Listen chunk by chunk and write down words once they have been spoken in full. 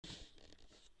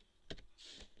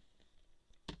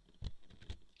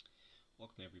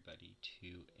everybody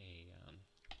to a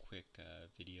quick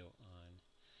video on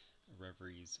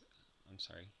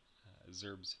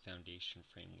Zurb's foundation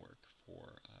framework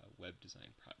for web design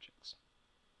projects.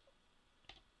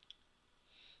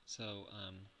 So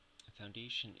a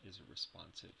foundation is a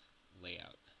responsive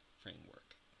layout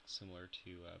framework similar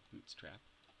to Bootstrap,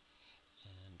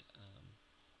 and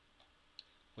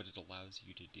what it allows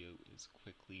you to do is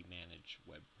quickly manage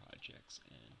web projects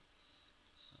and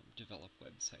develop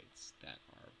websites that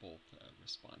are both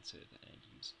responsive and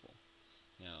useful.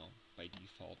 Now, by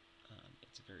default,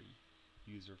 it's a very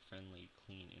user-friendly,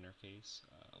 clean interface,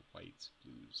 whites,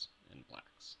 blues, and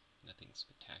blacks. Nothing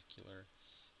spectacular,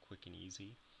 quick and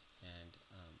easy, and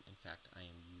in fact, I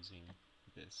am using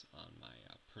this on my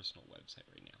personal website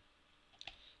right now.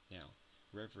 Now,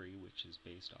 Reverie, which is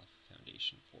based off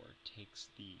Foundation 4, takes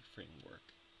the framework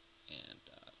and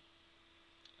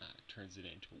turns it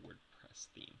into a WordPress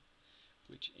theme,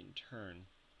 which in turn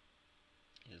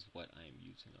is what I am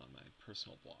using on my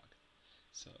personal blog.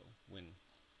 So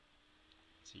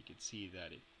you can see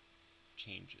that it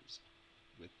changes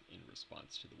in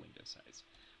response to the window size,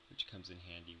 which comes in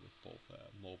handy with both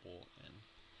mobile and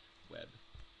web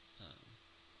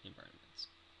environments.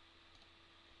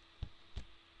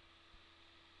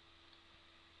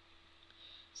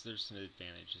 So there's some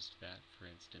advantages to that. For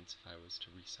instance, if I was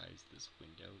to resize this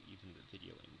window, even the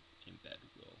video embed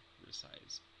will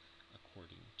resize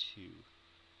according to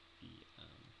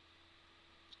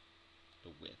the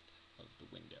width of the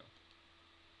window.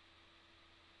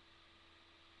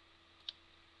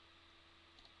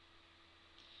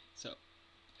 So,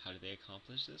 how do they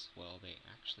accomplish this? Well, they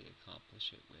actually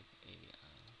accomplish it with a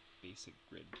basic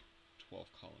grid,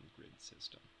 12-column grid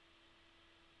system.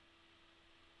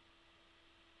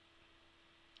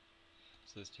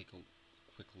 So let's take a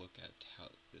quick look at how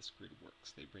this grid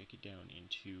works. They break it down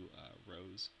into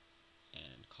rows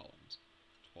and columns,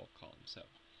 12 columns. So,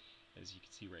 as you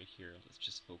can see right here, let's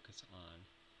just focus on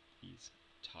these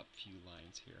top few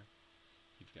lines here.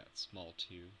 You've got small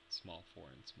 2, small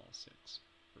 4, and small 6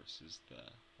 versus the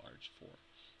large 4.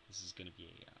 This is going to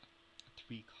be a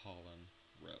 3-column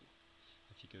row.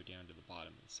 If you go down to the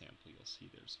bottom of the sample, you'll see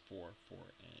there's 4, 4,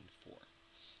 and 4.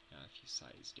 Now if you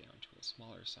size down to a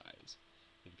smaller size,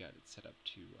 they've got it set up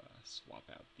to swap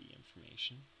out the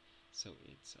information. So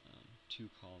it's 2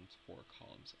 columns, 4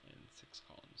 columns, and 6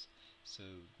 columns. So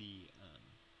the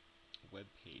web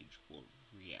page will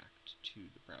react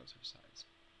to the browser size.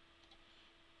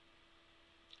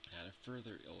 Now to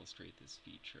further illustrate this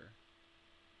feature,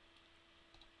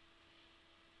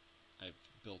 I've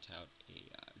built out a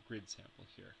grid sample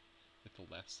here with the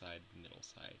left side, the middle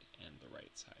side, and the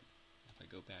right side. If I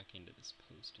go back into this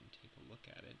post and take a look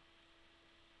at it,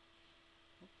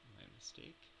 my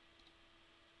mistake.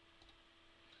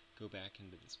 Go back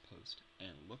into this post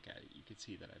and look at it, you can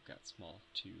see that I've got small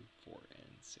 2, 4,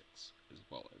 and 6, as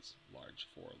well as large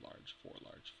 4, large 4,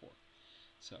 large 4.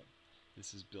 So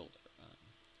this is built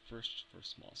first for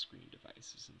small screen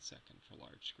devices and second for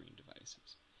large screen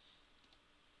devices.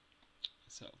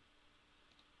 So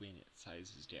when it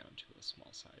sizes down to a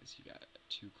small size, you got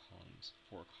 2 columns,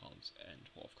 4 columns, and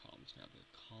 12 columns. Now the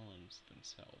columns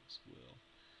themselves will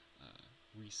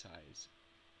resize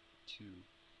to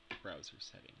browser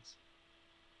settings.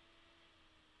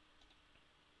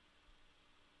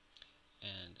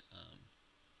 And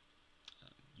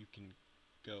you can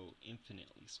go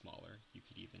infinitely smaller. You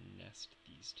could even nest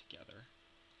these together.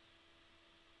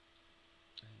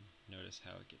 And notice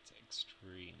how it gets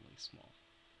extremely small.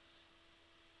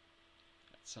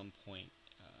 At some point,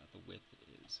 the width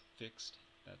is fixed.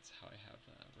 That's how I have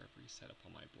Reverie set up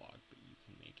on my blog, but you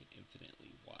can make it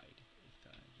infinitely wide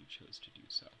if you chose to do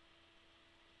so.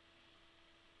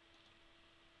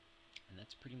 And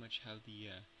that's pretty much how the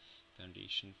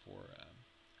foundation for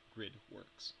grid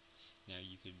works. Now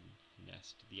you can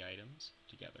nest the items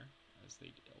together, as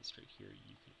they illustrate here.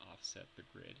 You can offset the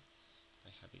grid by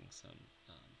having some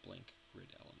blank grid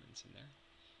elements in there.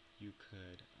 You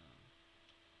could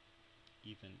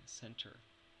even center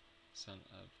some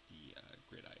of the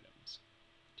grid items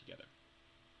together,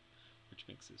 which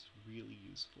makes this really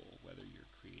useful whether you're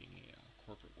creating a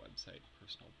corporate website,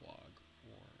 personal blog,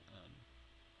 or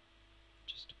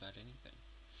just about anything.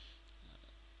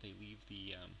 They leave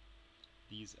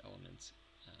these elements,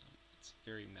 it's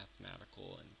very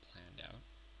mathematical and planned out,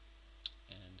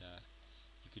 and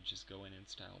you could just go in and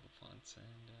style the fonts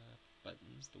and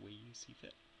buttons the way you see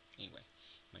fit. Anyway,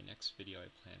 my next video I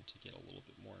plan to get a little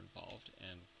bit more involved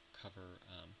and cover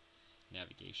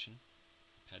navigation,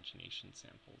 pagination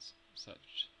samples,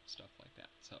 such stuff like that.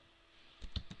 So,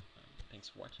 thanks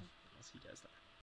for watching. I'll see you guys there.